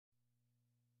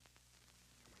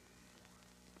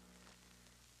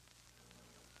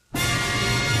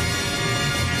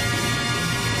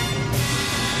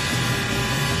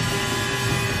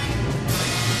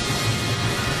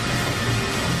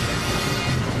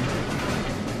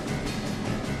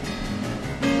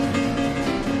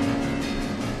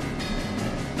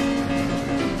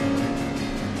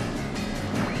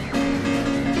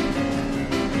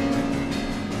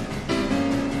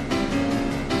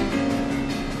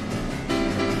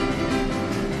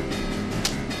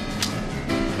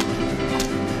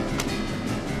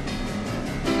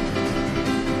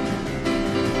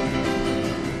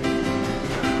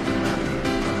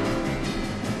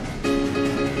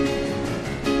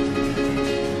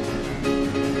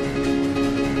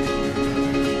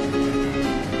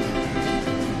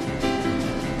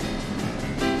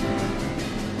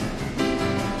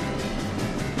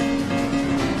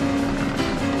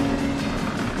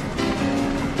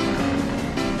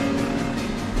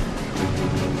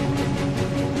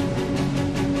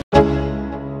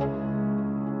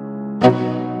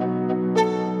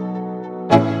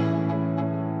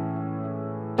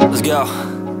Yo,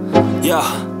 yo,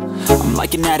 I'm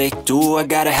like an addict, do I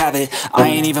gotta have it. I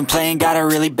ain't even playing, got a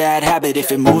really bad habit.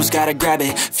 If it moves, gotta grab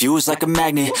it, fuse like a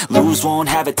magnet. Lose, won't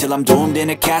have it till I'm doomed in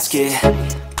a casket.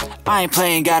 I ain't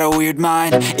playing, got a weird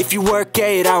mind. If you work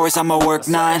 8 hours, I'ma work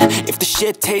 9. If the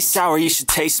shit tastes sour, you should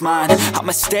taste mine.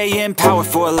 I'ma stay in power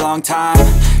for a long time.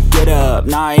 Get up,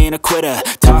 nah, I ain't a quitter.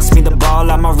 Toss me the ball,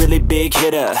 I'm a really big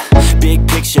hitter. Big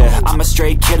picture, I'm a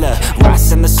straight killer.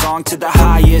 Rising the song to the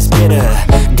highest bidder.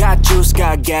 Got juice,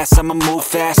 got gas, I'ma move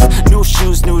fast. New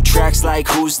shoes, new tracks, like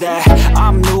who's that?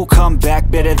 I'm new, come back,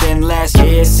 better than last.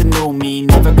 Yeah, it's a new me,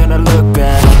 never gonna look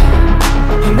back.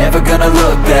 Never gonna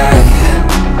look back.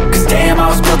 Cause damn, I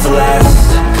was built to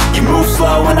last. You move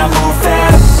slow and I move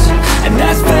fast, and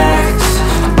that's facts.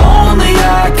 Only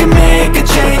I can make a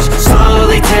change.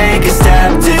 Slowly take a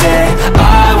step today.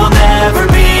 I will never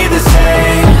be the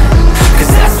same, cause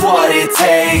that's what it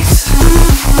takes.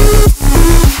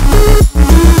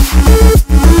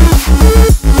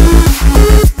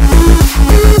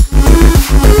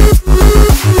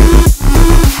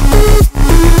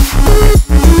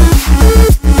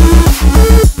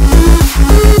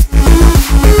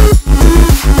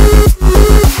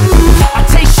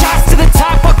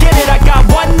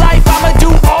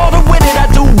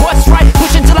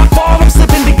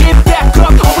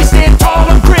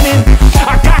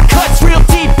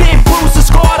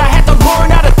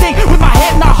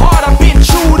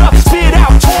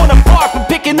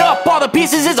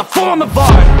 Pieces is a form of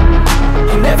art.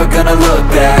 I'm never gonna look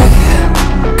back.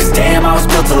 Cause damn, I was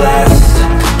built to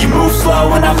last. You move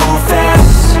slow and I move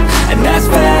fast, and that's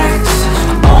facts.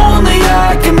 Only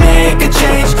I can make a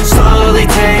change. Slowly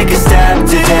take a step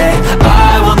today.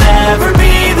 I will